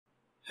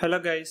Hello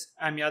guys,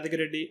 I'm Yadagiri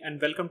Reddy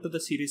and welcome to the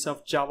series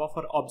of Java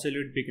for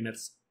Absolute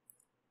Beginners.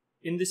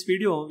 In this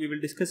video, we will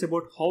discuss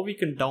about how we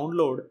can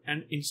download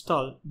and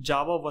install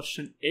Java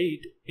version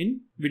 8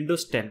 in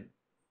Windows 10.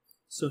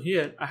 So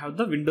here I have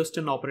the Windows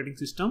 10 operating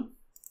system.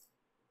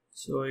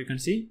 So you can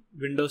see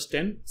Windows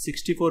 10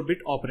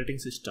 64-bit operating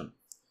system.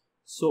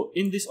 So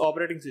in this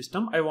operating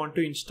system, I want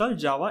to install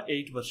Java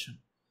 8 version.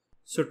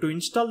 So to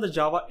install the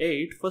Java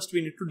 8, first we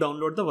need to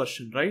download the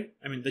version, right?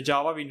 I mean the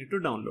Java we need to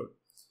download.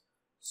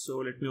 So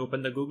let me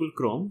open the Google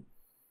Chrome.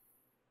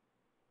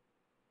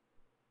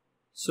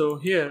 So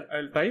here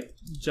I'll type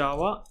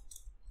Java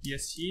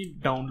SE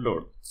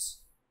downloads.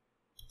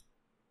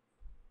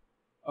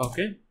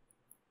 Okay.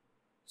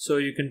 So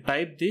you can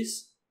type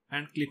this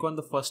and click on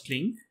the first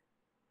link,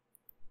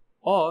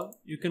 or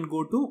you can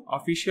go to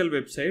official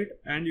website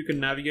and you can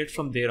navigate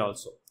from there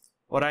also.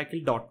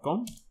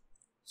 Oracle.com.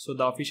 So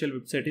the official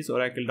website is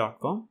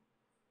oracle.com.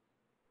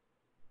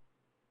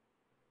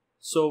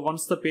 So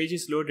once the page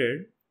is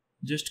loaded,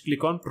 just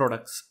click on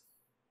products.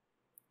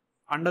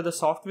 Under the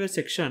software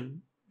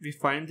section, we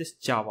find this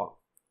Java.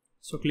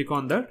 So click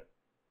on that.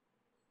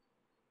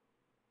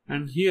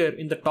 And here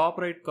in the top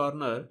right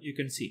corner, you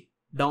can see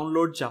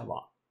download Java.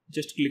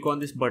 Just click on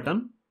this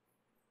button.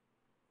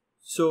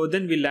 So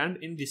then we land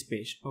in this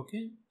page.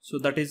 Okay. So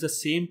that is the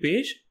same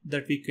page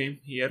that we came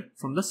here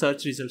from the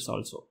search results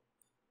also.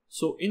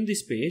 So in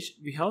this page,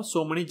 we have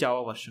so many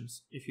Java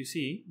versions. If you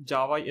see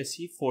Java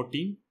SE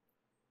 14,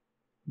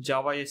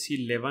 Java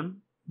SE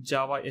 11,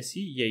 Java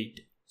SE 8.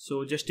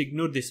 So just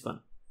ignore this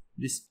one,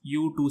 this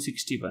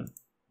U261.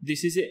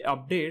 This is a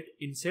update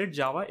inside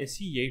Java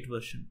SE 8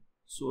 version.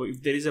 So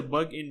if there is a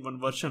bug in one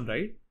version,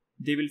 right,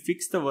 they will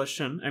fix the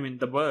version,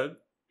 the bug,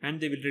 and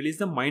they will release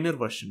the minor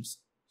versions.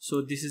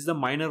 So this is the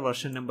minor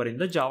version number in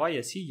the Java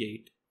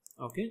SE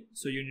 8. Okay,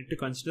 so you need to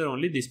consider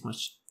only this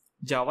much,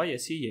 Java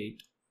SE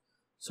 8.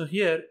 So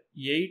here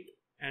 8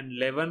 and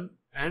 11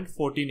 and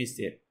 14 is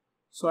there.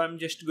 So I'm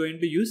just going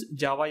to use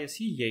Java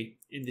SE 8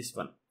 in this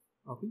one.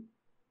 Okay.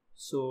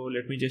 So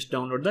let me just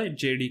download the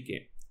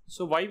JDK.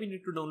 So why we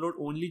need to download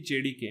only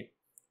JDK?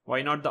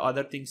 Why not the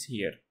other things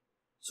here?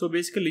 So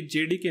basically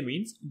JDK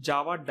means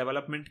Java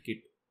Development Kit.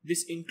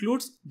 This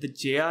includes the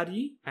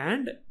JRE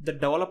and the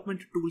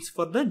development tools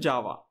for the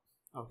Java.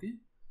 Okay.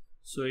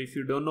 So if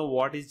you don't know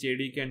what is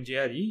JDK and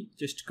JRE,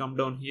 just come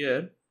down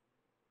here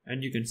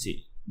and you can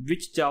see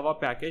which Java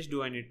package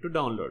do I need to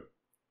download.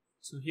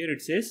 So here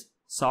it says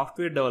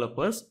software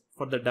developers.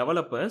 For the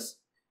developers,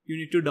 you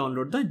need to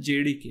download the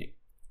JDK.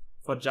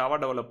 For Java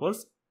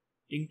developers,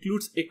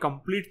 includes a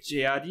complete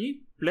JRE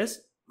plus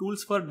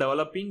tools for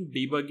developing,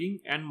 debugging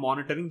and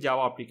monitoring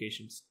Java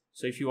applications.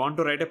 So if you want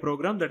to write a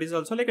program, that is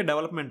also like a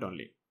development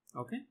only.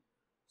 Okay.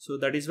 So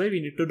that is why we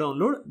need to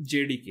download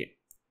JDK.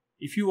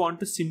 If you want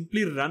to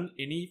simply run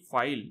any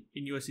file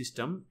in your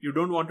system, you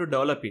don't want to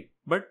develop it,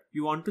 but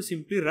you want to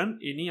simply run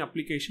any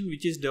application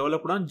which is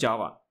developed on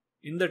Java.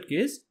 In that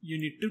case, you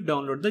need to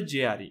download the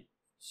JRE.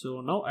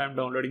 So now I am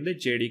downloading the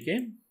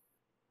JDK.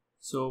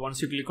 So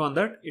once you click on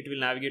that, it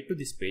will navigate to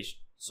this page.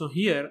 So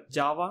here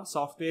Java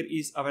software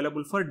is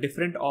available for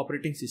different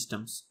operating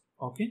systems.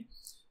 Okay.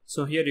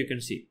 So here you can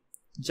see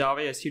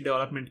Java SE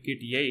Development Kit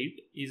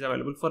 8 is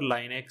available for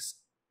Linux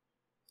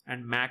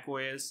and Mac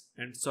OS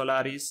and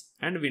Solaris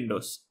and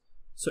Windows.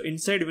 So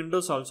inside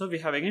Windows also we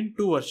have again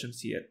two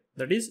versions here.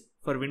 That is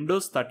for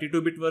Windows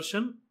 32-bit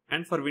version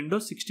and for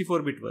Windows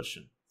 64-bit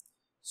version.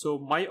 So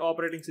my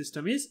operating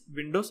system is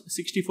Windows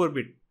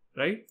 64-bit,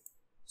 right?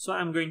 So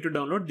I'm going to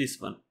download this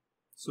one.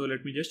 So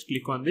let me just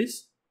click on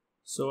this.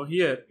 So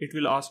here it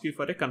will ask you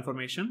for a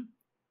confirmation.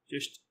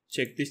 Just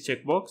check this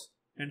checkbox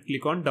and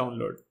click on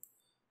download.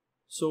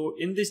 So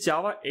in this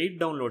Java 8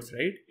 downloads,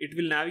 right, it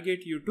will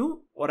navigate you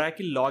to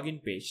Oracle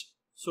login page.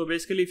 So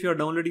basically if you are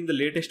downloading the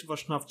latest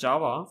version of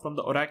Java from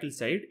the Oracle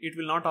side, it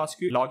will not ask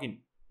you login.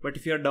 But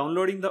if you are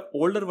downloading the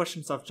older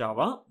versions of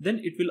Java, then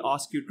it will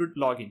ask you to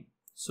login.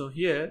 So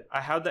here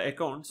I have the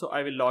account, so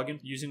I will log in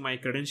using my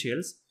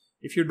credentials.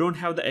 If you don't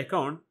have the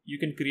account, you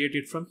can create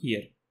it from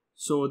here.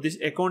 So this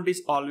account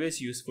is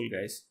always useful,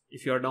 guys.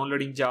 If you are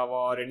downloading Java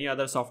or any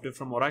other software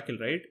from Oracle,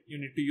 right, you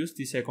need to use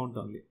this account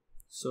only.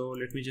 So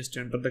let me just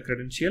enter the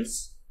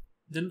credentials.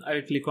 Then I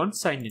will click on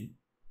sign in.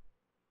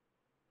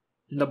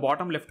 In the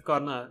bottom left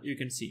corner, you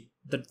can see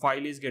that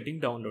file is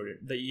getting downloaded,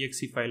 the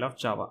exe file of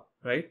Java,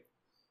 right?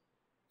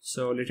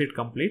 So let it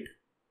complete.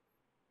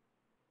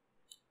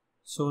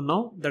 So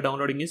now the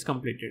downloading is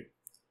completed.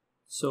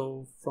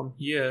 So from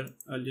here,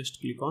 I'll just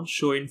click on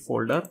show in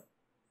folder.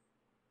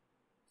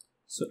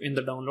 So in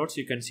the downloads,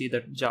 you can see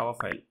that Java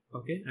file,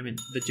 okay?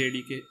 The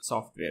JDK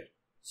software.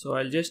 So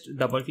I'll just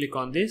double click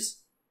on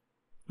this.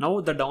 Now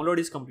the download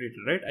is completed,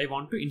 right? I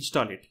want to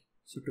install it.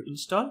 So to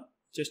install,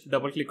 just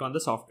double click on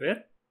the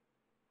software.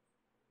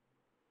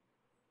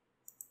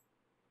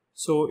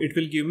 So it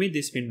will give me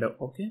this window,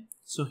 okay?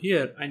 So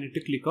here I need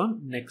to click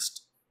on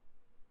next.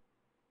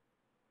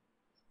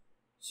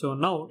 So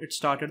now it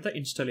started the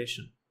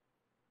installation.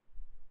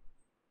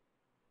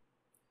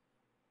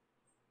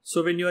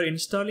 So when you are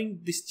installing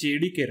this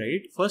JDK,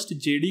 right, first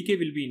JDK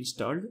will be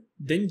installed,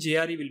 then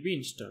JRE will be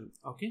installed.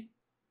 Okay.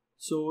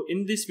 So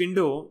in this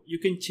window, you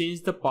can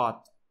change the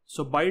path.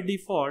 So by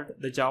default,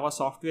 the Java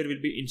software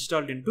will be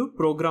installed into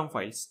program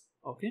files.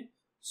 Okay.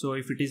 So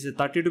if it is a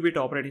 32-bit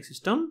operating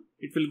system,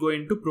 it will go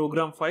into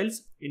program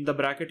files. In the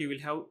bracket, you will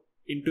have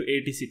into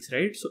 86,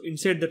 right? So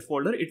inside that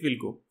folder, it will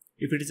go.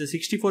 If it is a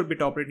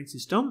 64-bit operating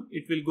system,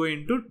 it will go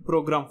into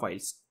program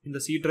files. In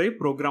the C drive,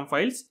 program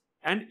files,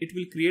 and it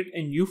will create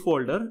a new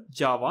folder,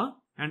 Java,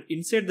 and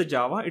inside the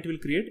Java, it will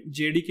create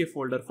JDK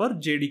folder for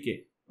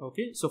JDK.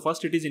 Okay, so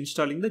first it is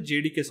installing the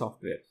JDK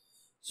software.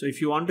 So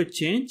if you want to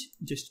change,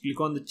 just click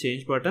on the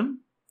change button.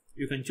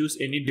 You can choose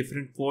any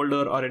different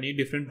folder or any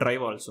different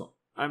drive also.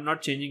 I'm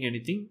not changing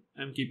anything.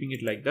 I'm keeping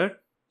it like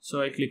that.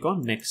 So I click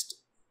on next.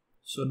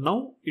 So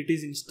now it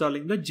is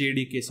installing the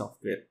JDK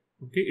software.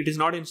 Okay, it is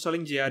not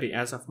installing JRE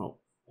as of now.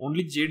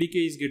 Only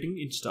JDK is getting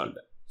installed.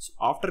 So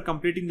after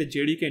completing the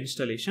JDK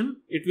installation,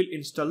 it will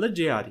install the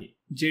JRE.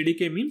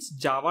 JDK means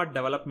Java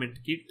Development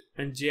Kit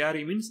and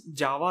JRE means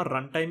Java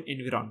Runtime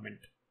Environment.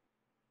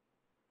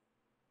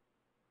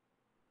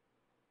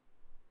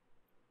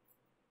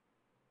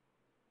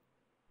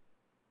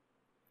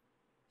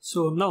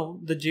 So now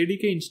the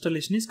JDK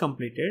installation is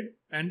completed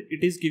and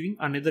it is giving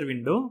another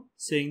window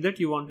saying that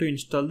you want to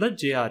install the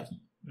JRE,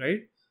 right?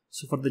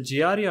 So for the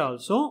JRE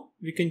also,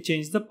 we can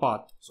change the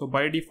path. So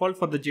by default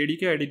for the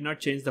JDK, I did not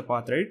change the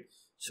path, right?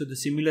 So the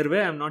similar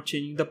way, I am not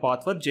changing the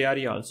path for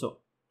JRE also.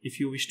 If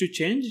you wish to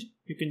change,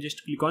 you can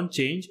just click on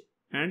change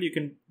and you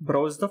can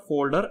browse the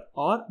folder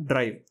or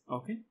drive.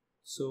 Okay.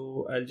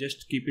 So I'll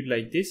just keep it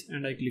like this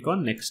and I click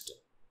on next.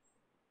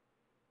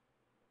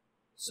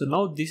 So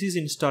now this is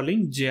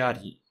installing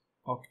JRE.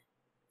 Okay.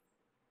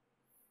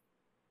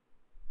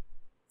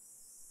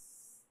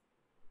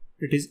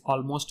 It is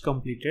almost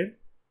completed.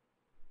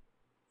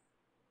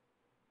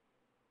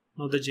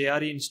 Now the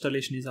JRE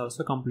installation is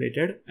also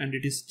completed and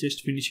it is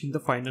just finishing the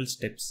final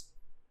steps.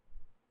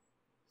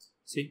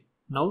 See,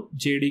 now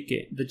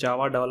JDK, the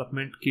Java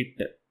Development Kit,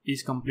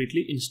 is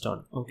completely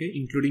installed, okay,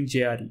 including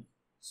JRE.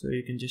 So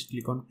you can just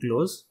click on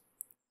close.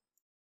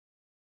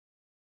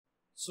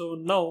 So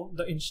now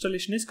the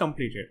installation is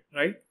completed,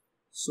 right?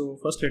 So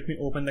first let me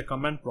open the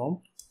command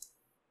prompt.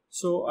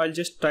 So I'll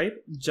just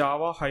type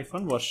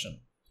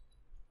java-version.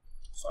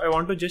 So I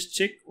want to just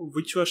check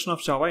which version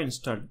of Java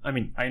installed. I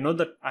mean, I know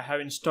that I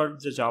have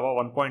installed the Java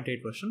 1.8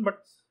 version, but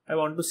I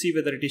want to see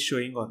whether it is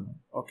showing or not.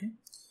 Okay.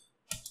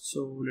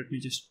 So let me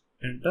just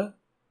enter.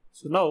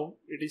 So now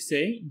it is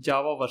saying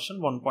Java version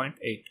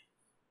 1.8.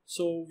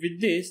 So with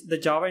this, the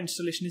Java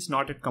installation is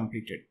not yet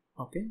completed.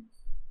 Okay.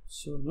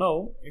 So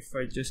now if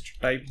I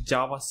just type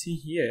javac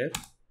here,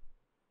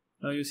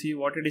 now you see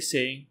what it is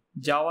saying.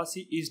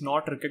 Javac is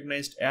not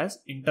recognized as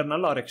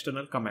internal or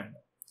external command.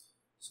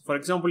 So for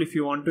example, if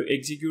you want to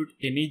execute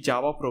any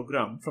Java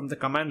program from the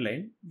command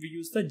line, we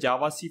use the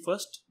javac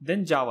first,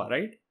 then Java,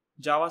 right?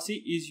 Javac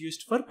is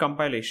used for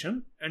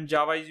compilation and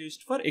Java is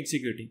used for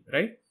executing,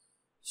 right?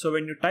 So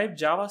when you type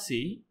javac,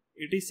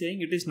 it is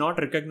saying it is not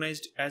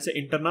recognized as an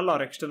internal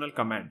or external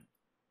command.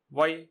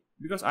 Why?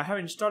 Because I have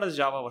installed a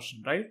Java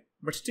version, right?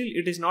 But still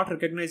it is not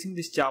recognizing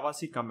this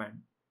javac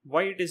command.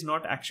 Why it is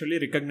not actually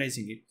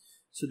recognizing it?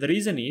 So the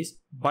reason is,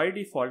 by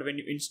default, when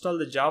you install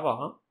the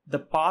Java, the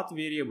path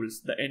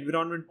variables, the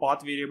environment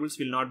path variables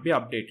will not be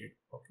updated.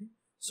 Okay.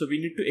 So we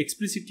need to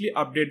explicitly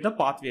update the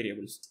path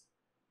variables.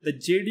 The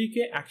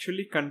JDK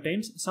actually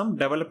contains some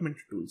development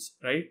tools,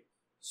 right?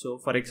 So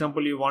for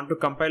example, you want to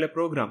compile a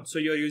program. So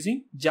you are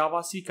using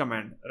javac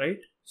command, right?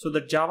 So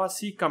the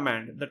javac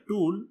command, the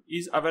tool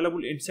is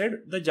available inside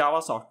the Java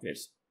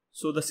softwares.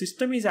 So the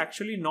system is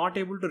actually not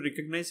able to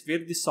recognize where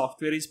this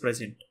software is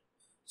present.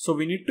 So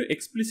we need to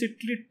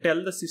explicitly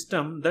tell the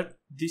system that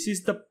this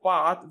is the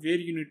path where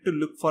you need to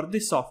look for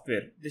this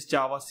software, this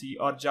javac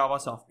or Java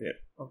software.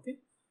 Okay.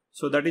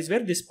 So that is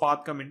where this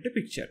path come into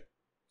picture.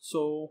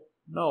 So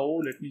now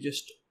let me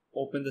just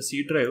open the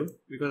C drive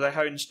because I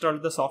have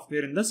installed the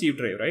software in the C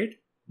drive, right?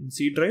 In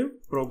C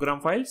drive,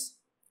 program files,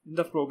 in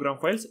the program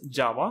files,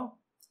 Java,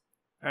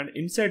 and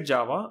inside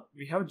Java,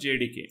 we have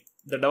JDK.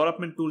 The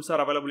development tools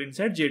are available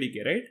inside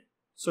JDK, right?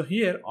 So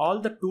here, all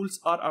the tools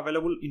are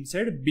available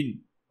inside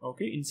bin.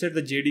 Okay, inside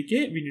the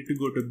JDK, we need to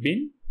go to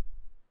bin.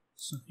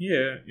 So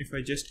here, if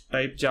I just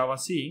type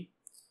javac,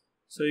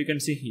 so you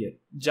can see here,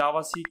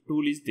 javac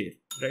tool is there,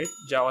 right?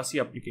 Javac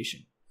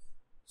application.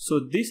 So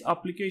this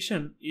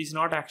application is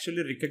not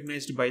actually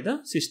recognized by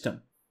the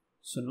system.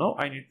 So now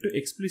I need to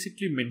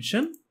explicitly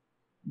mention,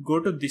 go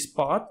to this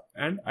path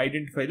and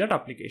identify that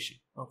application.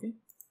 Okay.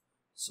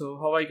 So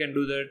how I can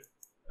do that?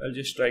 I'll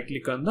just right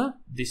click on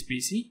this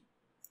PC.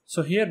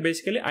 So here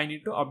basically I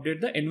need to update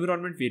the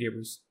environment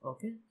variables.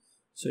 Okay.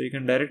 So you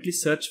can directly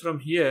search from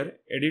here,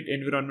 edit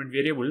environment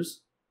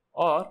variables,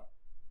 or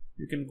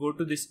you can go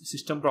to this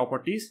system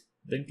properties,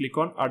 then click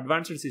on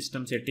advanced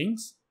system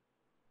settings,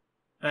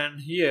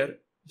 and here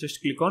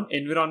just click on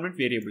environment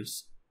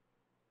variables.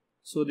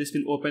 So this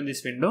will open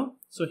this window.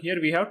 So here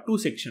we have two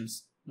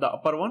sections, the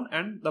upper one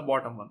and the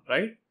bottom one,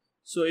 right?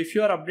 So if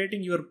you are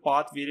updating your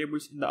path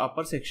variables in the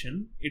upper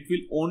section, it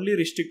will only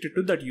restrict it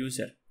to that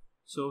user.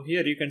 So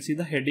here you can see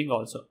the heading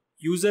also.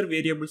 User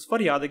variables for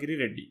Yadagiri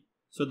Reddy.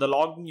 So the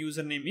login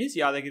username is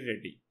Yadagiri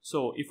Reddy.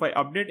 So if I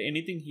update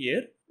anything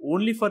here,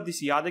 only for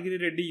this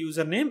Yadagiri Reddy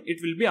username, it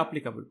will be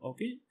applicable.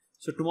 Okay.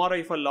 So tomorrow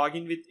if I log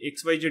in with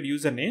XYZ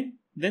username,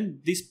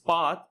 then this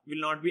path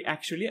will not be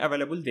actually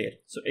available there.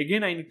 So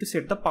again, I need to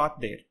set the path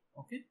there.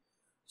 Okay.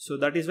 So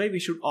that is why we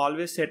should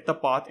always set the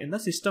path in the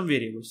system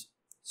variables.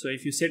 So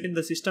if you set in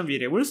the system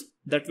variables,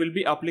 that will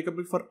be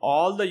applicable for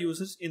all the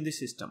users in the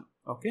system.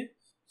 Okay.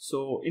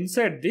 So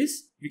inside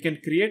this, we can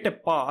create a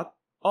path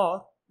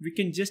or we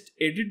can just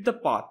edit the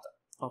path.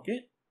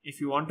 Okay.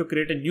 If you want to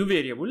create a new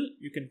variable,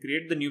 you can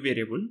create the new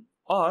variable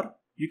or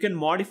you can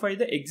modify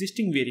the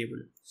existing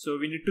variable. So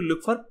we need to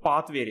look for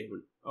path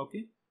variable.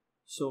 Okay.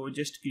 So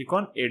just click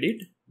on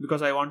edit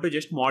because I want to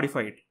just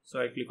modify it. So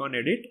I click on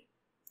edit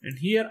and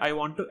here I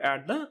want to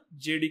add the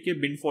JDK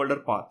bin folder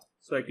path.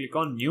 So I click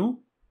on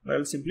new. I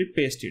will simply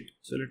paste it.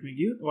 So let me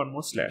give one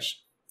more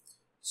slash.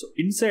 So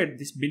inside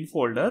this bin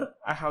folder,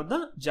 I have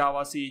the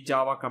javac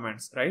Java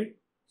commands, right?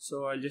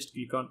 So I'll just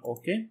click on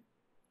OK.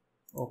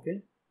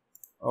 OK.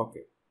 OK.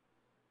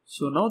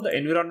 So now the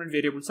environment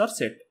variables are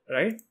set,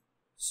 right?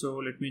 So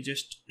let me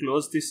just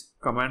close this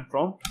command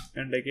prompt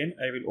and again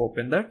I will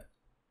open that.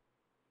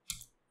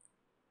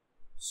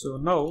 So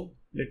now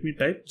let me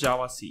type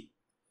javac.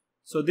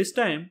 So this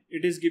time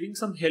it is giving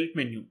some help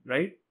menu,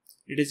 right?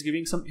 It is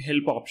giving some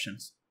help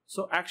options.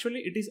 So actually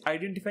it is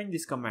identifying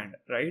this command,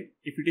 right?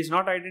 If it is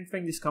not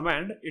identifying this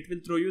command, it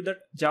will throw you that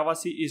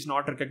javac is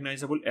not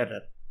recognizable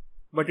error.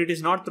 But it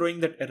is not throwing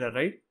that error,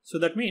 right? So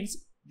that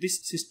means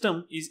this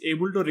system is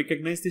able to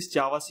recognize this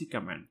javac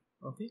command.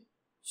 Okay.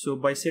 So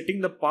by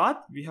setting the path,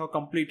 we have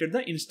completed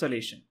the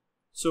installation.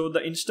 So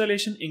the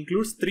installation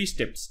includes 3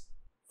 steps.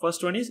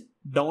 First one is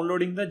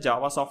downloading the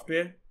Java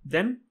software,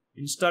 then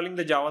installing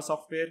the Java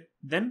software,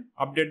 then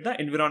update the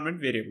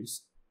environment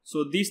variables.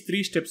 So these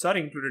 3 steps are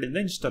included in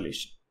the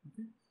installation.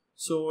 Okay.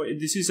 So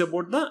this is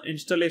about the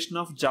installation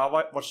of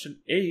Java version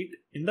 8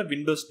 in the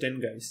Windows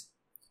 10, guys.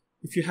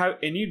 If you have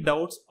any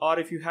doubts or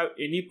if you have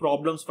any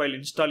problems while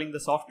installing the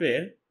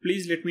software,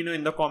 please let me know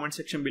in the comment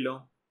section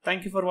below.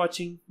 Thank you for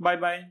watching. Bye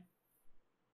bye.